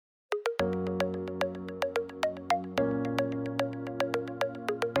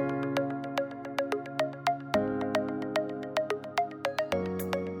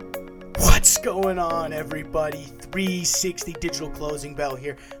What's going on, everybody? 360 Digital Closing Bell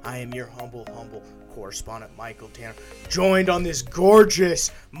here. I am your humble correspondent, Michael Tanner, joined on this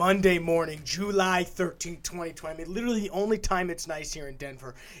gorgeous Monday morning, July 13th, 2020. I mean, literally the only time it's nice here in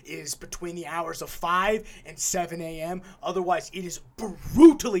Denver is between the hours of 5 and 7 a.m. Otherwise, it is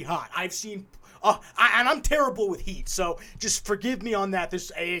brutally hot. I've seen... and I'm terrible with heat, so just forgive me on that.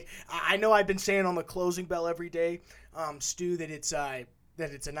 I know I've been saying on the closing bell every day, Stu, that it's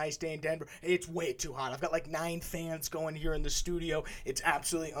a nice day in Denver. It's way too hot. I've got like 9 fans going here in the studio. It's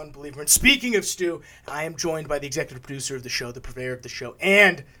absolutely unbelievable. And speaking of Stu, I am joined by the executive producer of the show, the purveyor of the show,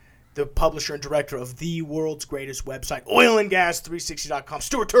 and the publisher and director of the world's greatest website, oilandgas360.com,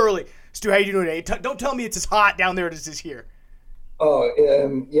 Stuart Turley. Stu, how you doing today? Don't tell me it's as hot down there as it is here. Oh,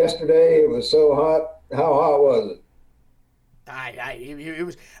 yesterday it was so hot. How hot was it?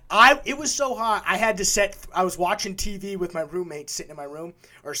 It was so hot. I was watching TV with my roommate sitting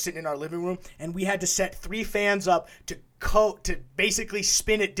in our living room, and we had to set 3 fans up to basically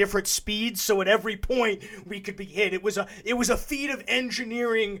spin at different speeds, so at every point we could be hit. It was a feat of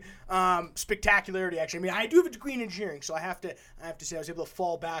engineering spectacularity, actually. I mean, I do have a degree in engineering, so I have to say I was able to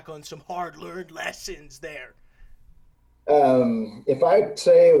fall back on some hard-learned lessons there. If I'd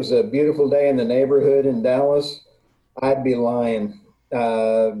say it was a beautiful day in the neighborhood in Dallas, I'd be lying.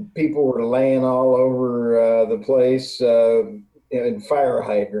 People were laying all over the place in fire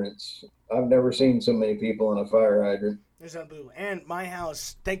hydrants. I've never seen so many people in a fire hydrant. It's unbelievable. And my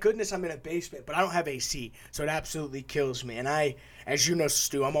house, thank goodness I'm in a basement, but I don't have AC, so it absolutely kills me. And as you know,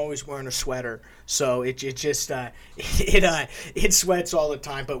 Stu, I'm always wearing a sweater, so it sweats all the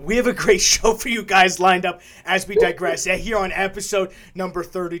time. But we have a great show for you guys lined up as we digress. Here on episode number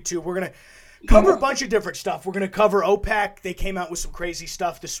 32, we're going to cover a bunch of different stuff. We're going to cover OPEC. They came out with some crazy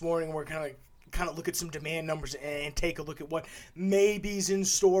stuff this morning. We're going to kind of look at some demand numbers and take a look at what maybe's in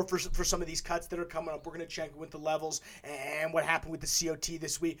store for some of these cuts that are coming up. We're going to check with the levels and what happened with the COT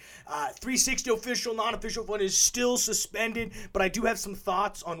this week. 360 official, non-official one is still suspended, but I do have some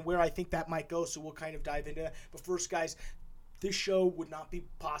thoughts on where I think that might go, so we'll kind of dive into that. But first, guys, this show would not be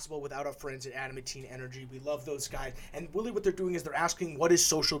possible without our friends at Adamantine Energy. We love those guys. And really what they're doing is they're asking what is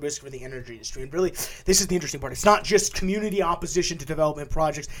social risk for the energy industry. And really, this is the interesting part. It's not just community opposition to development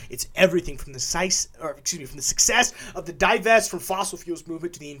projects. It's everything from the success of the divest from fossil fuels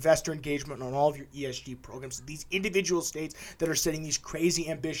movement to the investor engagement on all of your ESG programs. These individual states that are setting these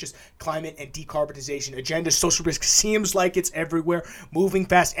crazy ambitious climate and decarbonization agendas. Social risk seems like it's everywhere, moving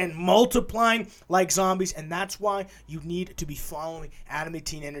fast and multiplying like zombies. And that's why you need to be following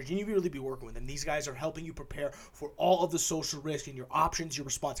Adamantine Energy. You need to really be working with them. These guys are helping you prepare for all of the social risk and your options, your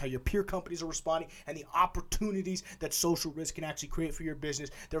response, how your peer companies are responding, and the opportunities that social risk can actually create for your business.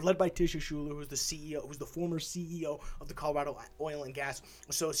 They're led by Tisha Schuler, who's the former CEO of the Colorado Oil and Gas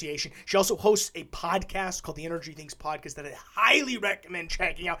Association. She also hosts a podcast called the Energy Things Podcast that I highly recommend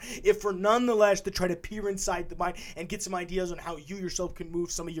checking out, if for nonetheless to try to peer inside the mind and get some ideas on how you yourself can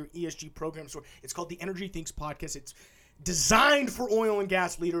move some of your ESG programs. It's called the Energy Things Podcast. It's designed for oil and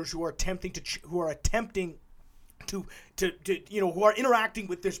gas leaders who are who are interacting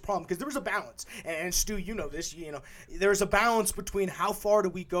with this problem, because there is a balance. And Stu, you know this. There's a balance between how far do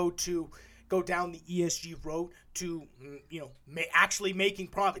we go down the ESG road to actually making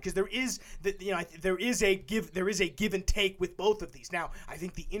profit, because there is a give and take with both of these. Now, I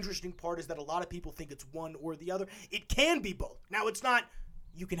think the interesting part is that a lot of people think it's one or the other. It can be both. Now, it's not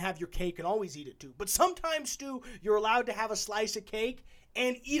you can have your cake and always eat it too. But sometimes, Stu, you're allowed to have a slice of cake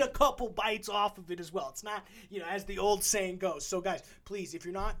and eat a couple bites off of it as well. It's not, as the old saying goes. So, guys, please, if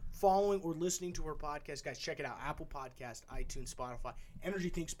you're not following or listening to her podcast, guys, check it out. Apple Podcast, iTunes, Spotify, Energy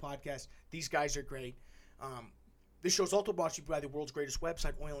Things Podcast. These guys are great. This show is also brought to you by the world's greatest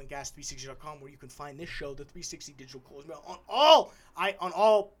website, oilandgas360.com, where you can find this show, the 360 Digital Closing Bell, on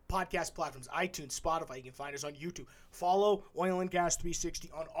all podcast platforms, iTunes, Spotify. You can find us on YouTube. Follow Oil and Gas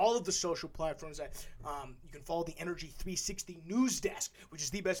 360 on all of the social platforms. You can follow the Energy 360 News Desk, which is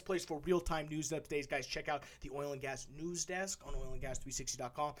the best place for real-time news updates. Guys, check out the Oil and Gas News Desk on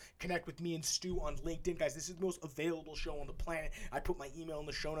oilandgas360.com. Connect with me and Stu on LinkedIn. Guys, this is the most available show on the planet. I put my email in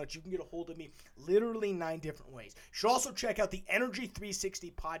the show notes. You can get a hold of me literally 9 different ways. You should also check out the Energy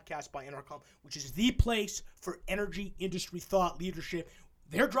 360 Podcast by Intercom, which is the place for energy industry thought leadership.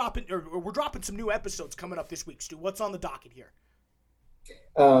 We're dropping some new episodes coming up this week. Stu, what's on the docket here?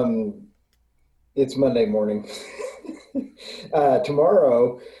 It's Monday morning.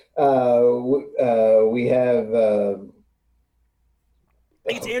 Tomorrow, we have... I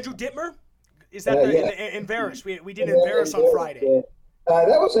think it's Andrew Dittmer? Is that in Varus? We did in Varus on Friday.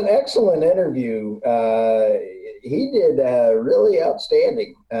 That was an excellent interview. he did really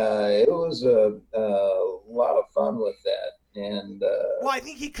outstanding. It was a lot of fun with that. And well, I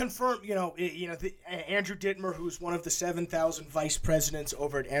think he confirmed, Andrew Dittmer, who's one of the 7,000 vice presidents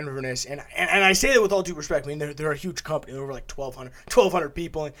over at Inverness, and I say that with all due respect. I mean, they're a huge company, they're over like 1,200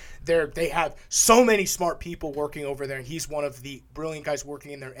 people, and they have so many smart people working over there, and he's one of the brilliant guys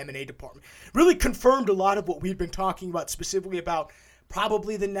working in their M&A department. Really confirmed a lot of what we've been talking about, specifically about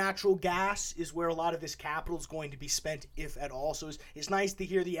probably the natural gas is where a lot of this capital is going to be spent, if at all. So it's nice to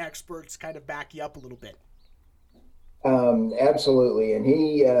hear the experts kind of back you up a little bit. Absolutely, and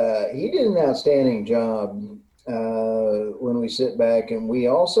he did an outstanding job when we sit back, and we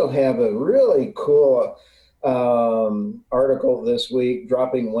also have a really cool article this week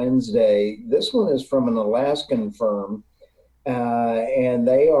dropping Wednesday. This one is from an Alaskan firm, and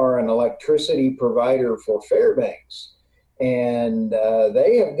they are an electricity provider for Fairbanks, and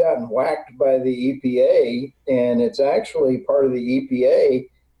they have gotten whacked by the EPA, and it's actually part of the EPA.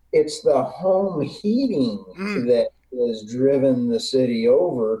 It's the home heating that has driven the city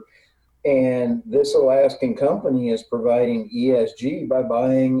over. And this Alaskan company is providing ESG by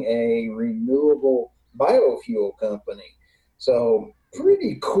buying a renewable biofuel company. So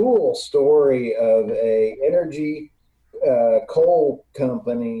pretty cool story of a energy coal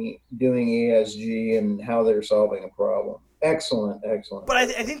company doing ESG and how they're solving a problem. Excellent. But I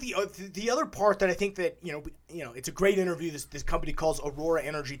think the other part that I think that it's a great interview. This company calls Aurora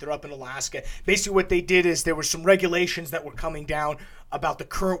Energy. They're up in Alaska. Basically, what they did is there were some regulations that were coming down about the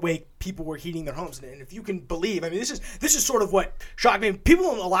current way people were heating their homes. And if you can believe, I mean, this is sort of what shocked me.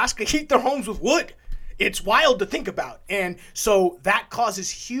 People in Alaska heat their homes with wood. It's wild to think about. And so that causes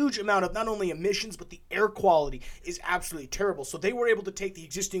huge amount of not only emissions, but the air quality is absolutely terrible. So they were able to take the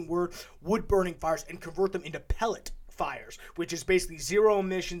existing wood burning fires and convert them into pellet fires, which is basically zero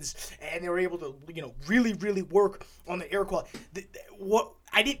emissions, and they were able to, really, really work on the air quality.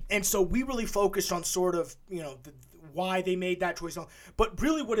 And so we really focused on sort of, why they made that choice. But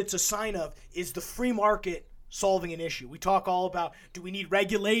really what it's a sign of is the free market solving an issue. We talk all about, do we need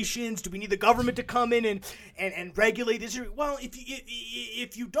regulations? Do we need the government to come in and regulate this? Well,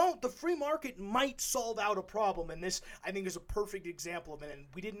 if you don't, the free market might solve out a problem. And this, I think, is a perfect example of it. And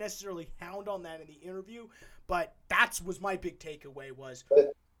we didn't necessarily hound on that in the interview, but that was my big takeaway was.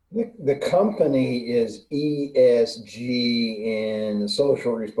 The company is ESG and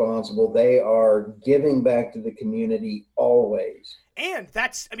social responsible. They are giving back to the community always. And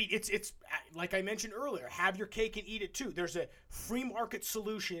that's, it's like I mentioned earlier, have your cake and eat it too. There's a free market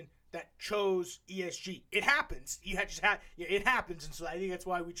solution that chose ESG. It happens. It happens. And so I think that's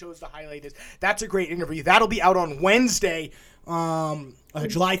why we chose to highlight this. That's a great interview. That'll be out on Wednesday,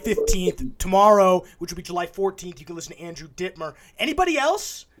 July 15th. Tomorrow, which will be July 14th, you can listen to Andrew Dittmer. Anybody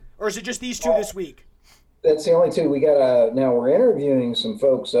else? Or is it just these two this week? That's the only two. We got now we're interviewing some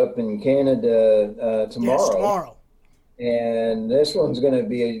folks up in Canada tomorrow. Yes, tomorrow. And this one's going to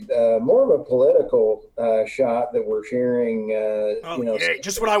be more of a political shot that we're sharing.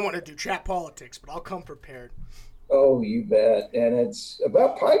 Just what I want to do, chat politics, but I'll come prepared. Oh, you bet. And it's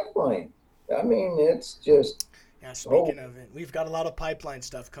about pipeline. I mean, it's just... Yeah, speaking of it, we've got a lot of pipeline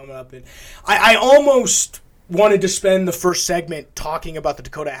stuff coming up. And I almost wanted to spend the first segment talking about the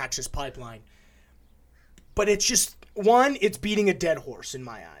Dakota Access Pipeline. But it's just, one, it's beating a dead horse in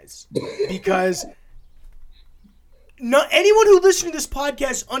my eyes. Because... anyone who listens to this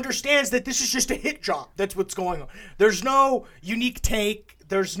podcast understands that this is just a hit job. That's what's going on. There's no unique take.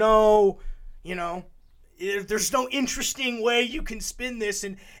 There's no, there's no interesting way you can spin this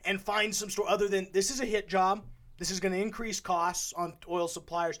and find some story other than this is a hit job. This is going to increase costs on oil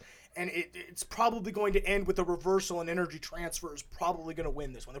suppliers, and it's probably going to end with a reversal, and Energy Transfer is probably going to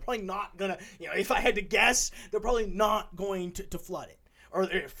win this one. They're probably not going to, if I had to guess, they're probably not going to flood it. Or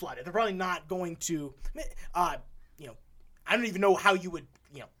flood it. They're probably not going to... I don't even know how you would,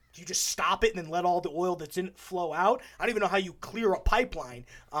 do you just stop it and then let all the oil that's in it flow out? I don't even know how you clear a pipeline.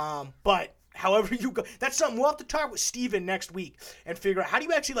 But however you go, that's something we'll have to talk with Steven next week and figure out how do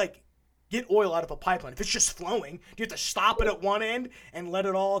you actually get oil out of a pipeline? If it's just flowing, do you have to stop it at one end and let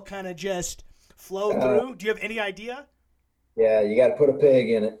it all kind of just flow through? Do you have any idea? Yeah, you got to put a pig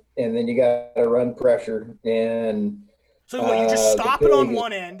in it, and then you got to run pressure. And so you just stop it on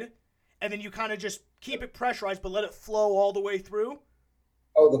one end, and then you kind of just keep it pressurized, but let it flow all the way through?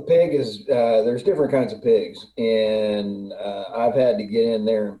 Oh, the pig is, there's different kinds of pigs, and I've had to get in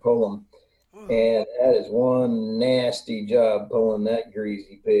there and pull them. And that is one nasty job pulling that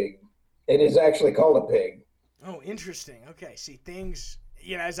greasy pig. It is actually called a pig. Oh, interesting. Okay, see, things,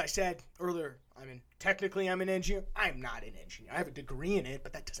 as I said earlier, technically I'm an engineer. I'm not an engineer. I have a degree in it,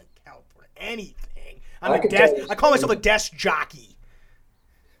 but that doesn't count for anything. I call myself a desk jockey.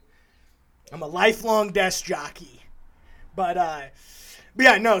 I'm a lifelong desk jockey. But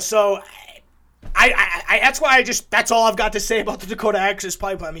yeah, no, so I that's why that's all I've got to say about the Dakota Access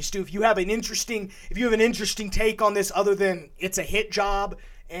Pipeline. I mean, Stu, if you have an interesting take on this other than it's a hit job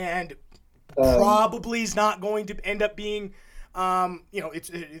and probably is not going to end up being, they're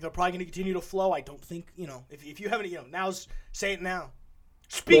probably going to continue to flow. I don't think, if you haven't, say it now.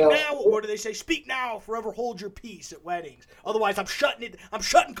 Speak now. What do they say? Speak now, forever hold your peace at weddings. Otherwise, I'm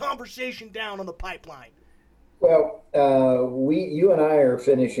shutting conversation down on the pipeline. Well, you and I are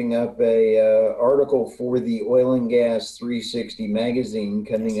finishing up a article for the Oil and Gas 360 magazine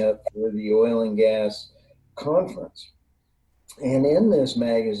coming up for the Oil and Gas Conference. And in this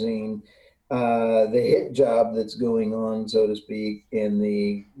magazine, the hit job that's going on, so to speak, in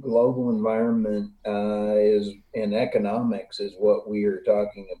the global environment in economics is what we are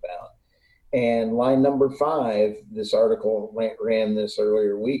talking about. And line number 5, this article ran this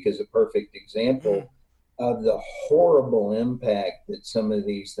earlier week, is a perfect example of the horrible impact that some of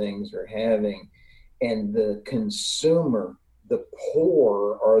these things are having. And the consumer, the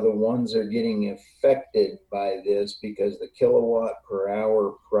poor, are the ones that are getting affected by this because the kilowatt per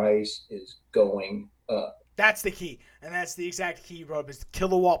hour price is going up. That's the key. And that's the exact key, Rob, is the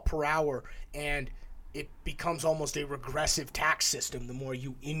kilowatt per hour. And it becomes almost a regressive tax system. The more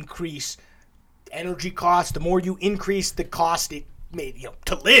you increase energy costs, the more you increase the cost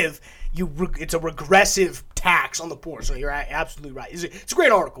to live, it's a regressive tax on the poor. So you're absolutely right. It's a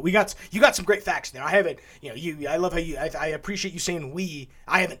great article. You got some great facts in there. I haven't, I love how I appreciate you saying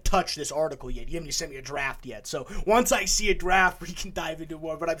I haven't touched this article yet. You haven't sent me a draft yet. So once I see a draft, we can dive into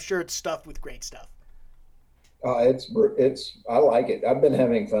more, but I'm sure it's stuffed with great stuff. I like it. I've been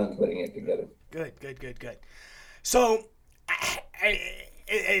having fun putting it together. Good. So,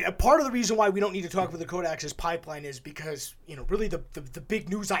 a part of the reason why we don't need to talk about the Dakota Access Pipeline is because, really the big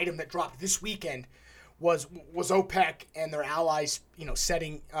news item that dropped this weekend was OPEC and their allies,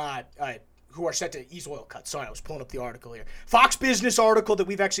 setting who are set to ease oil cuts. Sorry, I was pulling up the article here. Fox Business article that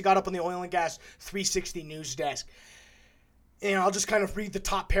we've actually got up on the Oil and Gas 360 news desk. And I'll just kind of read the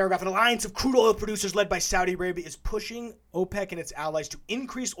top paragraph. An alliance of crude oil producers led by Saudi Arabia is pushing OPEC and its allies to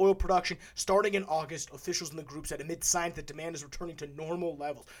increase oil production starting in August. Officials in the group said amid signs that demand is returning to normal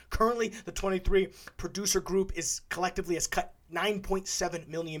levels. Currently, the 23 producer group has cut 9.7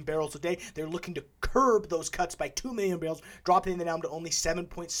 million barrels a day. They're looking to curb those cuts by 2 million barrels, dropping them down to only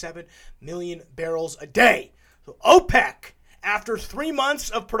 7.7 million barrels a day. So OPEC, after 3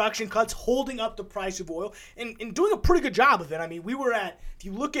 months of production cuts, holding up the price of oil and doing a pretty good job of it. I mean, we were at, if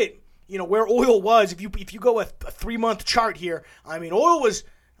you look at, where oil was, if you go a 3-month chart here, I mean, oil was,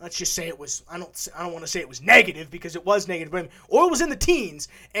 let's just say it was, I don't want to say it was negative because it was negative, but I mean, oil was in the teens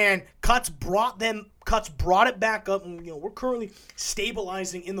and cuts brought it back up, and we're currently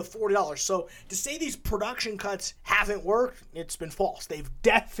stabilizing in the $40. So to say these production cuts haven't worked, it's been false. They've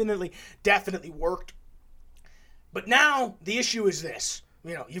definitely worked. But now the issue is this.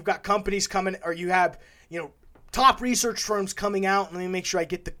 You've got companies coming, or you have, top research firms coming out. Let me make sure I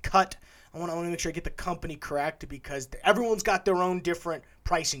get the cut. I want to make sure I get the company correct because everyone's got their own different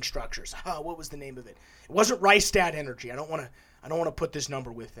pricing structures. What was the name of it? It wasn't Rystad Energy. I don't want to put this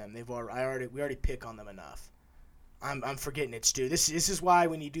number with them. We already pick on them enough. I'm forgetting it, Stu. This is why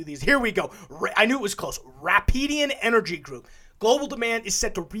when you do these. Here we go. I knew it was close. Rapidian Energy Group. Global demand is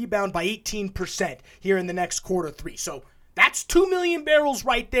set to rebound by 18% here in the next quarter 3. So that's 2 million barrels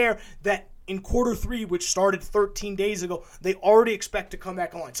right there that in quarter 3, which started 13 days ago, they already expect to come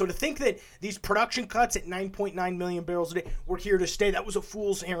back online. So to think that these production cuts at 9.9 million barrels a day were here to stay, that was a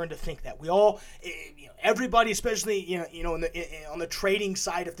fool's errand to think that. We all, everybody, especially on the trading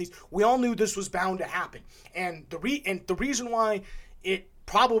side of things, we all knew this was bound to happen. And the reason why it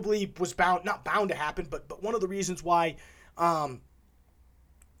probably was not bound to happen, but one of the reasons why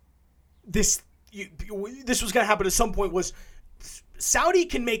this was going to happen at some point was Saudi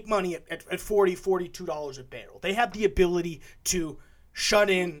can make money at $40, $42 a barrel. They have the ability to shut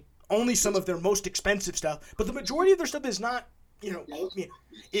in only some of their most expensive stuff, but the majority of their stuff is not,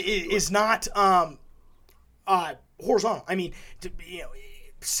 horizontal. I mean,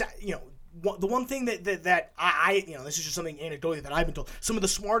 the one thing that I this is just something anecdotally that I've been told. Some of the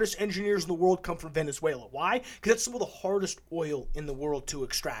smartest engineers in the world come from Venezuela. Why? Because that's some of the hardest oil in the world to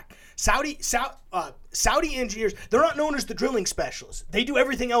extract. Saudi engineers, they're not known as the drilling specialists. They do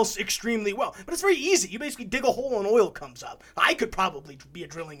everything else extremely well. But it's very easy. You basically dig a hole and oil comes up. I could probably be a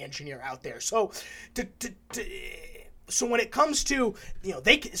drilling engineer out there. So So when it comes to,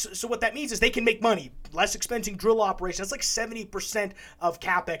 so what that means is they can make money. Less expensive drill operations. That's like 70% of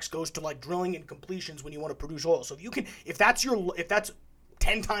CapEx goes to like drilling and completions when you want to produce oil. So if that's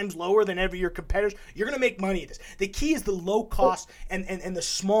 10 times lower than every your competitors, you're going to make money at this. The key is the low cost and the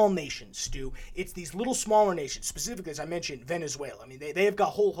small nations, Stu. It's these little smaller nations, specifically, as I mentioned, Venezuela. I mean, they have got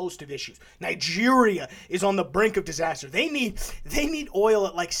a whole host of issues. Nigeria is on the brink of disaster. They need oil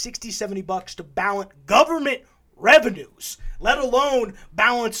at like $60-$70 to balance government revenues, let alone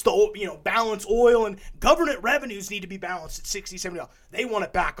balance oil, and government revenues need to be balanced at $60-$70. They want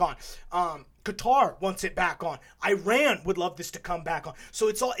it back on. Qatar wants it back on. Iran would love this to come back on. So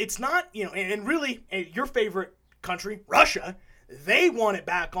it's not, and really your favorite country, Russia, they want it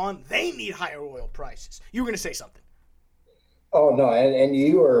back on. They need higher oil prices. You were going to say something. Oh, no. And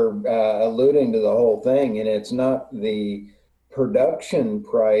you are alluding to the whole thing, and it's not the production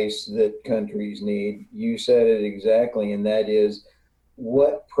price that countries need. You said it exactly, and that is,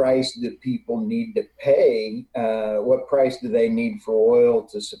 what price do people need to pay? What price do they need for oil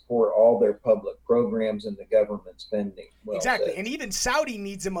to support all their public programs and the government spending? Well exactly, said. And even Saudi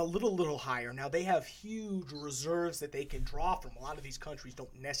needs them a little higher. Now, they have huge reserves that they can draw from. A lot of these countries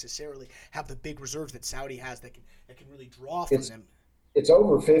don't necessarily have the big reserves that Saudi has that can really draw from them. It's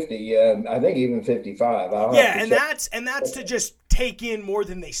over 50. I think even 55. And that's to just take in more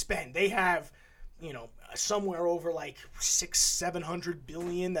than they spend. They have, somewhere over like 600-700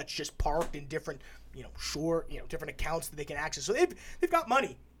 billion that's just parked in different, different accounts that they can access. So they've got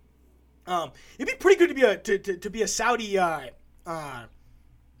money. It'd be pretty good to be a Saudi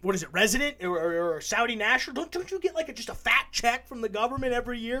resident or Saudi national. Don't you get like just a fat check from the government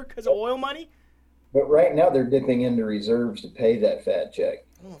every year because of oil money? But right now they're dipping into reserves to pay that fat check.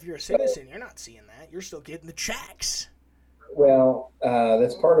 Well, if you're a citizen, you're not seeing that. You're still getting the checks. Well,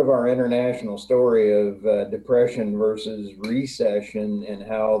 that's part of our international story of depression versus recession and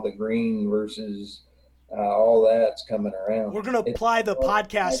how the green versus all that's coming around. We're going to apply the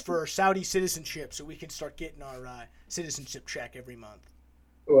podcast for Saudi citizenship so we can start getting our citizenship check every month.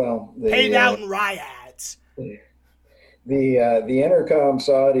 Well, paid out in Riyadhs. The Intercom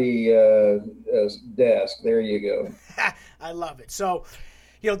Saudi desk. There you go. I love it. So,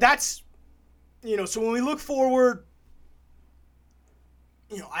 that's, so when we look forward,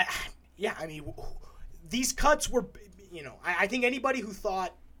 these cuts were, I think anybody who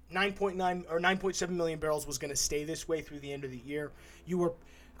thought 9.9 or 9.7 million barrels was going to stay this way through the end of the year, you were,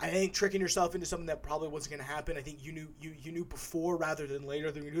 I think, tricking yourself into something that probably wasn't going to happen. I think you knew before rather than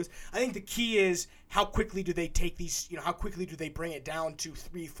later they're going to do this. I think the key is how quickly do they take these, how quickly do they bring it down to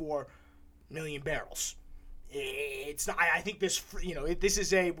 3-4 million barrels? It's not, I think this, this is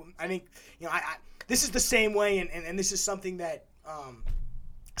this is the same way, and this is something that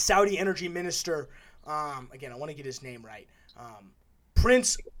Saudi energy minister, again, I want to get his name right,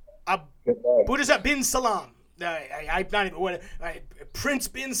 Prince bin Salam. Prince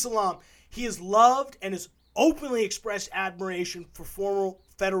bin Salam. He is loved and has openly expressed admiration for former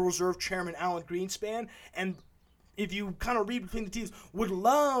Federal Reserve Chairman Alan Greenspan, and if you kind of read between the teeth, would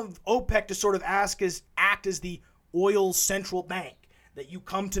love OPEC to sort of act as the oil central bank, that you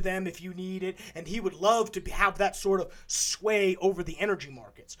come to them if you need it, and he would love to have that sort of sway over the energy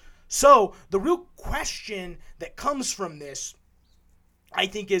markets. So the real question that comes from this, I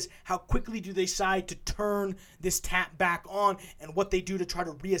think, is how quickly do they decide to turn this tap back on, and what they do to try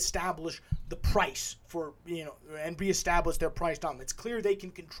to reestablish the price for, and reestablish their price down. It's clear they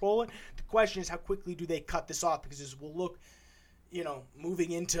can control it. The question is how quickly do they cut this off, because as we'll look,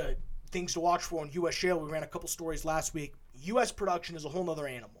 moving into things to watch for on U.S. shale, we ran a couple stories last week. U.S. production is a whole nother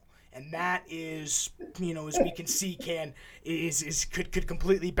animal, and that is, as we can see, could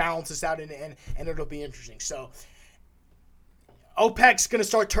completely balance this out, and it'll be interesting. So OPEC's going to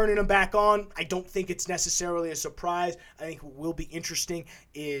start turning them back on. I don't think it's necessarily a surprise. I think what will be interesting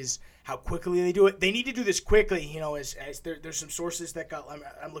is how quickly they do it. They need to do this quickly, as there's some sources that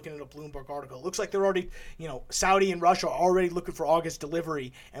I'm looking at a Bloomberg article. It looks like they're already, Saudi and Russia are already looking for August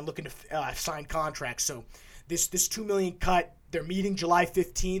delivery and looking to sign contracts. So this 2 million cut, they're meeting July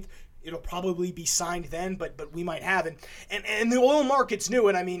 15th. It'll probably be signed then, but we might have it. And the oil market's new.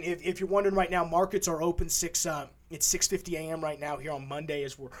 And I mean, if you're wondering right now, markets are open it's 6:50 a.m. right now here on Monday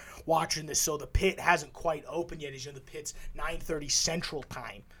as we're watching this. So the pit hasn't quite opened yet. As the pit's 9:30 Central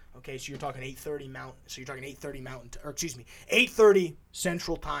Time. Okay, so you're talking 8:30 Mountain. So you're talking 8:30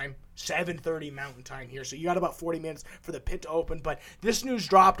 Central Time, 7:30 Mountain Time here. So you got about 40 minutes for the pit to open. But this news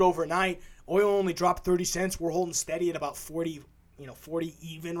dropped overnight. Oil only dropped 30 cents. We're holding steady at about 40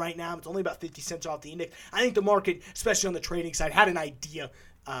 even right now. It's only about 50 cents off the index. I think the market, especially on the trading side, had an idea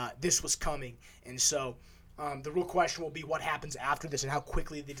this was coming. And so The real question will be what happens after this and how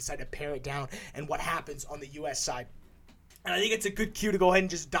quickly they decide to pare it down and what happens on the U.S. side. And I think it's a good cue to go ahead and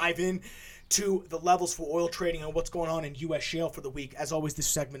just dive in to the levels for oil trading and what's going on in U.S. shale for the week. As always, this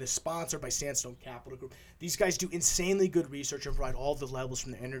segment is sponsored by Sandstone Capital Group. These guys do insanely good research and provide all of the levels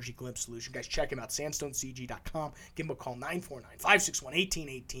from the Energy Glimpse solution. Guys, check them out, sandstonecg.com. Give them a call,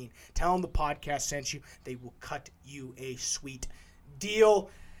 949-561-1818. Tell them the podcast sent you. They will cut you a sweet deal.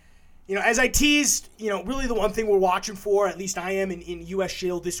 You know, as I teased, really the one thing we're watching for, at least I am in U.S.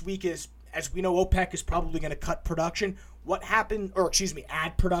 shale this week, is, as we know, OPEC is probably going to cut production.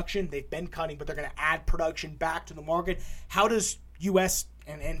 Add production. They've been cutting, but they're going to add production back to the market. How does U.S.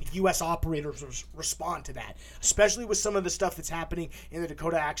 and U.S. operators respond to that, especially with some of the stuff that's happening in the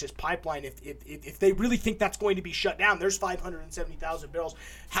Dakota Access Pipeline? If they really think that's going to be shut down, there's 570,000 barrels.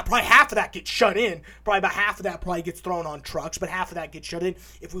 Probably half of that gets shut in. Probably about half of that probably gets thrown on trucks, but half of that gets shut in.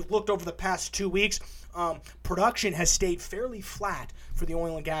 If we've looked over the past 2 weeks, production has stayed fairly flat for the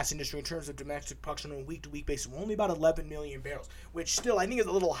oil and gas industry in terms of domestic production on a week-to-week basis. We're only about 11 million barrels, which still I think is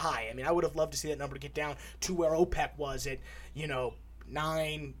a little high. I mean, I would have loved to see that number get down to where OPEC was at,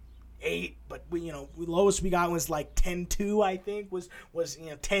 9, 8, but the lowest we got was like 10.2, I think, was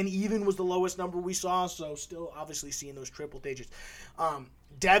 10 even was the lowest number we saw, so still obviously seeing those triple digits.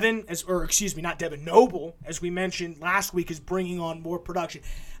 Noble, as we mentioned last week, is bringing on more production.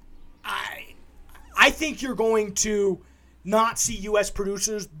 I think you're going to not see U.S.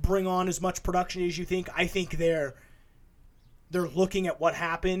 producers bring on as much production as you think. I think they're looking at what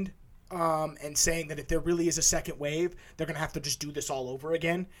happened and saying that if there really is a second wave, they're going to have to just do this all over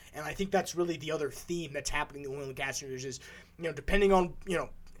again. And I think that's really the other theme that's happening in the oil and gas industry is, depending on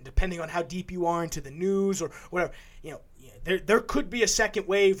how deep you are into the news or whatever, there could be a second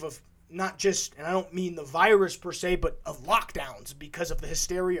wave of not just, and I don't mean the virus per se, but of lockdowns because of the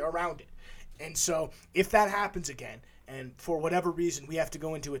hysteria around it. And so if that happens again, and for whatever reason we have to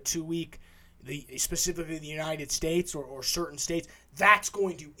go into a 2-week, specifically the United States or certain states, that's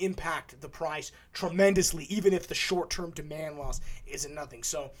going to impact the price tremendously, even if the short-term demand loss isn't nothing.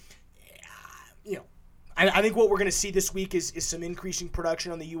 So, I think what we're going to see this week is some increasing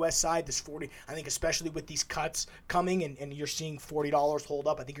production on the U.S. side. This 40, I think, especially with these cuts coming, and you're seeing $40 hold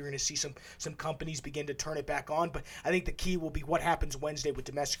up. I think you're going to see some companies begin to turn it back on. But I think the key will be what happens Wednesday with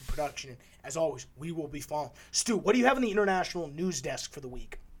domestic production. And as always, we will be following. Stu, what do you have on the international news desk for the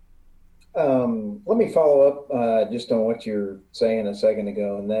week? Let me follow up just on what you were saying a second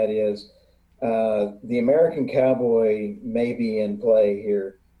ago, and that is the American cowboy may be in play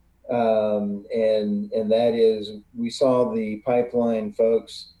here. And that is, we saw the pipeline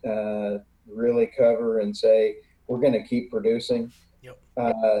folks really cover and say, we're going to keep producing. Yep.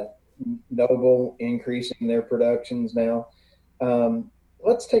 Noble increasing their productions now.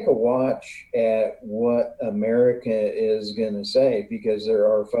 Let's take a watch at what America is going to say, because there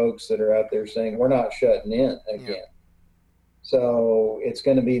are folks that are out there saying, we're not shutting in again. Yeah. So it's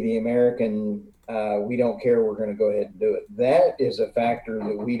going to be the American, we don't care, we're going to go ahead and do it. That is a factor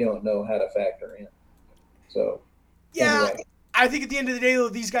that we don't know how to factor in. So, yeah, anyway. I think at the end of the day, though,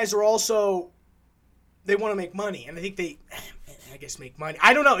 these guys are also, they want to make money. And I think make money.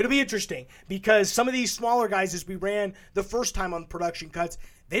 I don't know. It'll be interesting because some of these smaller guys, as we ran the first time on production cuts,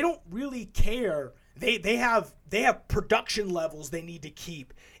 they don't really care. They have production levels they need to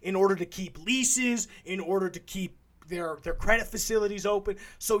keep in order to keep leases, in order to keep their credit facilities open.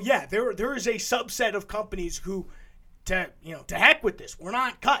 So yeah, there is a subset of companies who, to heck with this, we're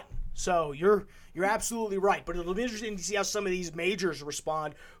not cutting. So you're absolutely right. But it'll be interesting to see how some of these majors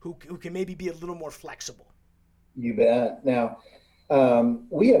respond who can maybe be a little more flexible. You bet. Now,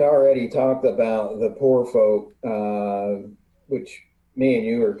 we had already talked about the poor folk, which me and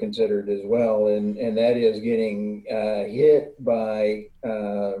you are considered as well, and that is getting hit by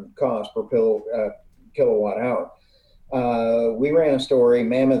cost per kilowatt hour. We ran a story,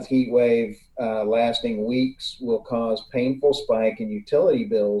 mammoth heat wave lasting weeks will cause painful spike in utility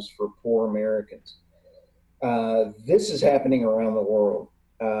bills for poor Americans. This is happening around the world.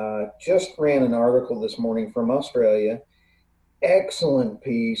 Just ran an article this morning from Australia. Excellent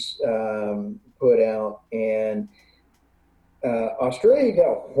piece put out, and Australia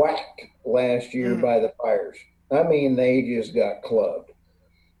got whacked last year by the fires. I mean, they just got clubbed.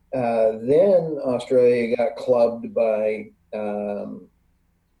 Then Australia got clubbed by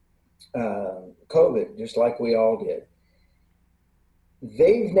COVID, just like we all did.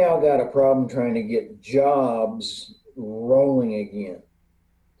 They've now got a problem trying to get jobs rolling again.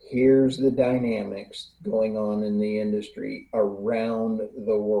 Here's the dynamics going on in the industry around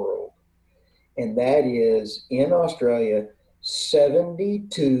the world. And that is, in Australia,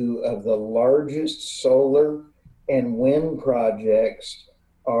 72 of the largest solar and wind projects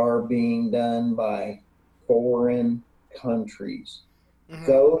are being done by foreign countries.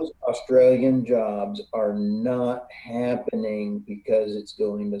 Those Australian jobs are not happening because it's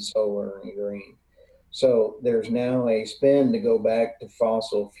going to solar and green. So there's now a spin to go back to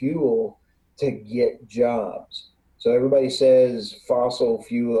fossil fuel to get jobs. So everybody says fossil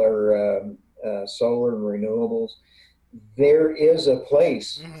fuel or solar and renewables. There is a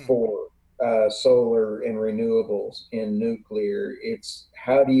place for solar and renewables in nuclear. It's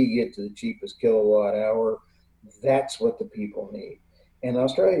how do you get to the cheapest kilowatt hour? That's what the people need. In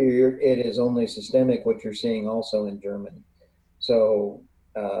Australia, it is only systemic, what you're seeing also in Germany. So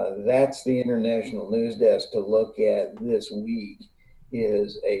that's the international news desk to look at this week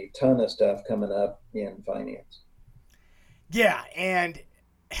is a ton of stuff coming up in finance. Yeah, and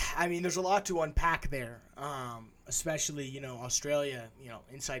I mean, there's a lot to unpack there, especially, Australia,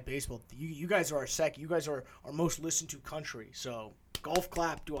 Inside Baseball. You guys are you guys are our most listened to country, so golf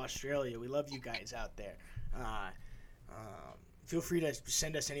clap to Australia. We love you guys out there. Feel free to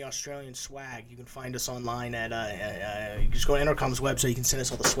send us any Australian swag. You can find us online at, you just go to Intercom's website. You can send us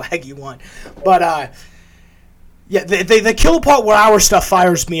all the swag you want. But, yeah, the kilowatt hour stuff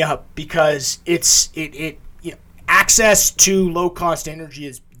fires me up because access to low-cost energy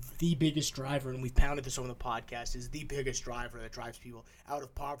is the biggest driver, and we've pounded this on the podcast, is the biggest driver that drives people out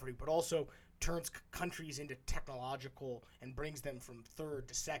of poverty, but also turns countries into technological and brings them from third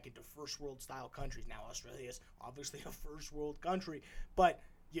to second to first world style countries. Now, Australia is obviously a first world country, but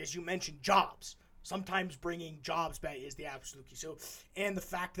as you mentioned, jobs. Sometimes bringing jobs back is the absolute key. So, and the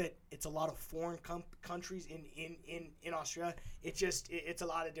fact that it's a lot of foreign countries in Australia, it's a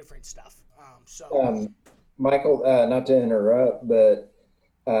lot of different stuff. Michael, not to interrupt, but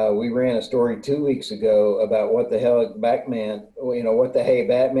we ran a story 2 weeks ago about what the hell Batman, what the hey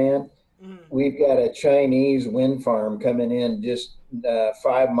Batman. We've got a Chinese wind farm coming in just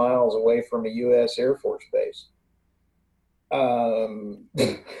 5 miles away from a U.S. Air Force base.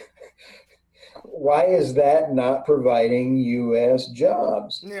 Why is that not providing U.S.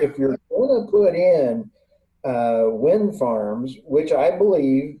 jobs? Yeah. If you're going to put in wind farms, which I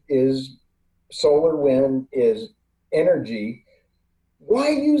believe is solar wind is energy, why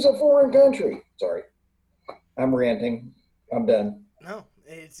use a foreign country? Sorry, I'm ranting. I'm done. No.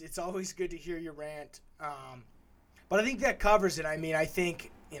 It's always good to hear your rant, but I think that covers it. I mean, I think,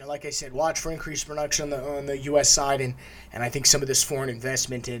 like I said, watch for increased production on the U.S. side, and I think some of this foreign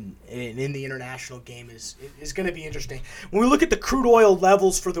investment in the international game is going to be interesting. When we look at the crude oil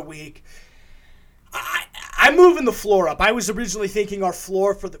levels for the week, I'm moving the floor up. I was originally thinking our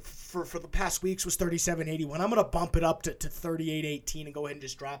floor for the past weeks was 37.81. I'm going to bump it up to 38.18 and go ahead and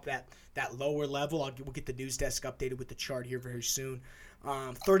just drop that lower level. We'll get the news desk updated with the chart here very soon.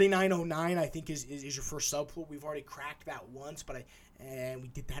 39.09 I think is your first sub pool. We've already cracked that once, and we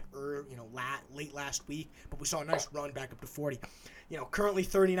did that late last week, but we saw a nice run back up to 40. Currently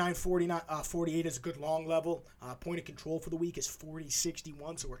 48 is a good long level. Point of control for the week is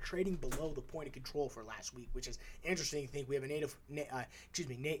 40.61, so we're trading below the point of control for last week, which is interesting. I think we have a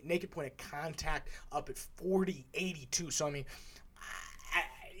naked point of contact up at 40.82. So I mean,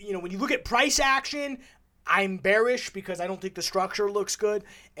 when you look at price action, I'm bearish because I don't think the structure looks good.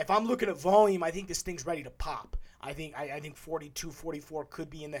 If I'm looking at volume, I think this thing's ready to pop. I think 42, 44 could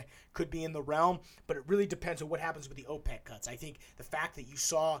be in the realm, but it really depends on what happens with the OPEC cuts. I think the fact that you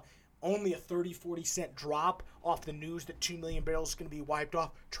saw only a 30-40 cent drop off the news that 2 million barrels is going to be wiped off,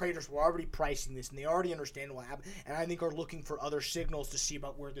 traders were already pricing this, and they already understand what happened, and I think are looking for other signals to see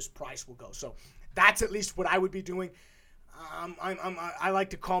about where this price will go. So that's at least what I would be doing. I like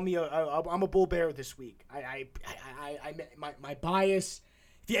to call me I'm a bull bear this week. My bias.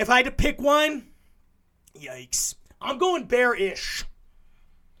 If I had to pick one, yikes, I'm going bearish.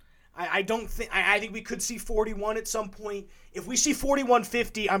 I don't think. I think we could see 41 at some point. If we see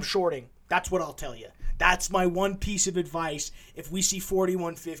 41.50, I'm shorting. That's what I'll tell you. That's my one piece of advice. If we see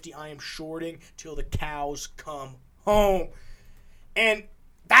 41.50, I am shorting till the cows come home, and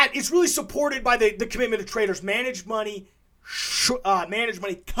that is really supported by the commitment of traders. Managed money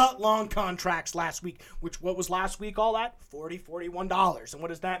cut long contracts last week, what was last week all that? $41. And what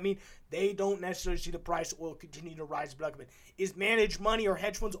does that mean? They don't necessarily see the price will continue to rise. Is managed money or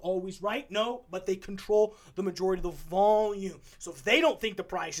hedge funds always right? No, but they control the majority of the volume. So if they don't think the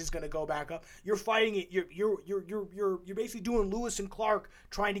price is going to go back up, you're fighting it. You're basically doing Lewis and Clark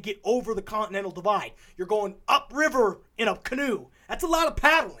trying to get over the continental divide. You're going upriver in a canoe. That's a lot of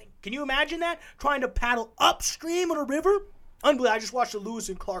paddling. Can you imagine that? Trying to paddle upstream on a river? Unbelievable. I just watched the Lewis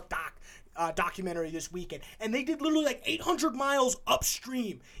and Clark doc documentary this weekend, and they did literally like 800 miles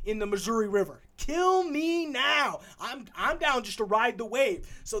upstream in the Missouri River. Kill me now. I'm down just to ride the wave.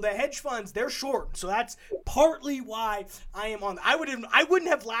 So the hedge funds, they're short. So that's partly why I am on. I wouldn't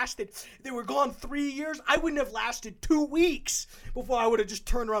have lasted. They were gone 3 years. I wouldn't have lasted 2 weeks before I would have just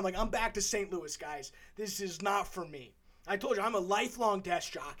turned around like, I'm back to St. Louis, guys. This is not for me. I told you I'm a lifelong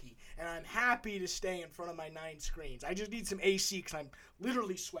desk jockey, and I'm happy to stay in front of my 9 screens. I just need some AC because I'm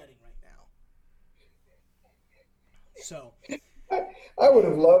literally sweating right now. So I would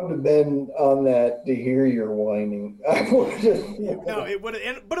have loved to have been on that to hear your whining. I would have. No, it would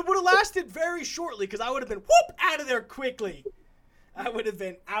have, but it would have lasted very shortly because I would have been out of there quickly. I would have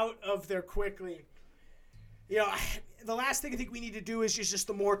been out of there quickly. You know, the last thing I think we need to do is just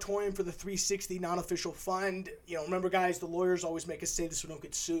the moratorium for the 360 non-official fund. You know, remember, guys, the lawyers always make us say this so we don't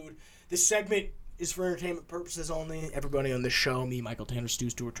get sued. This segment is for entertainment purposes only. Everybody on this show, me, Michael Tanner, Stu,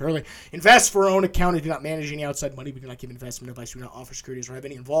 Stuart Turley, invest for our own account and do not manage any outside money. We do not give investment advice. We do not offer securities or have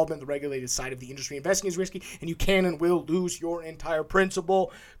any involvement in the regulated side of the industry. Investing is risky, and you can and will lose your entire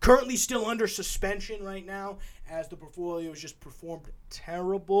principal. Currently still under suspension right now as the portfolio has just performed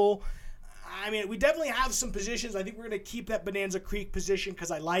terrible. I mean, we definitely have some positions. I think we're going to keep that Bonanza Creek position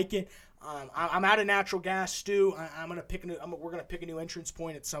because I like it. I'm out of natural gas, Stu. We're going to pick a new entrance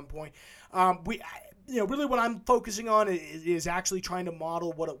point at some point. Really what I'm focusing on is actually trying to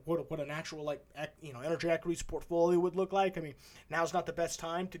model what a natural energy equities portfolio would look like. I mean, now's not the best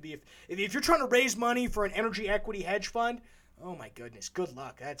time to be if you're trying to raise money for an energy equity hedge fund. Oh my goodness, good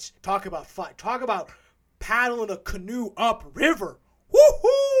luck. That's talk about paddling a canoe upriver.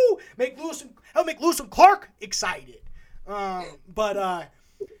 Woohoo! Make Lewis and Clark excited.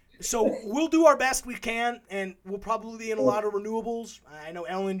 So we'll do our best we can, and we'll probably be in a lot of renewables. I know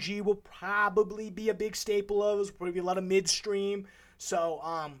LNG will probably be a big staple of us. Probably be a lot of midstream. So,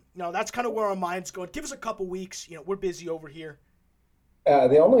 that's kind of where our mind's going. Give us a couple weeks. We're busy over here.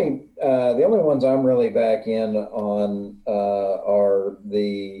 The only ones I'm really back in on are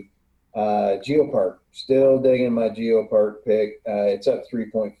the Geopark. Still digging my Geopark pick. It's up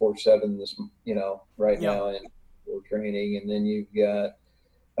 3.47 this, right now in training, and then you've got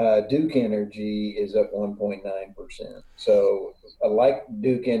Duke Energy is up 1.9%. So I like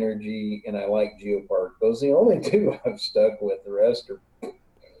Duke Energy and I like Geopark. Those are the only two I've stuck with. The rest are.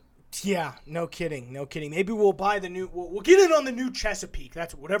 Yeah, no kidding. Maybe we'll buy the new. We'll get in on the new Chesapeake.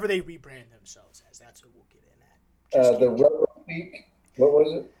 That's whatever they rebrand themselves as. That's what we'll get in at. The Rutrow Peak. What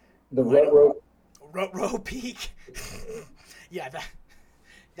was it? The Rutrow Peak. Yeah,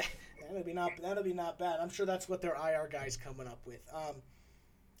 that'll be not bad. I'm sure that's what their IR guy's coming up with.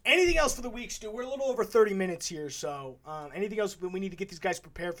 Anything else for the week, Stu? We're a little over 30 minutes here, so anything else we need to get these guys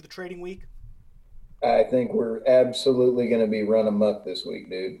prepared for the trading week? I think we're absolutely going to be run amok this week,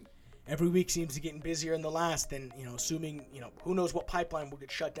 dude. Every week seems to be getting busier than the last, and assuming who knows what pipeline will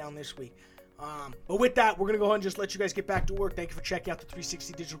get shut down this week. But with that, we're going to go ahead and just let you guys get back to work. Thank you for checking out the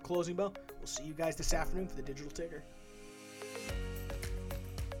 360 Digital Closing Bell. We'll see you guys this afternoon for the Digital Ticker.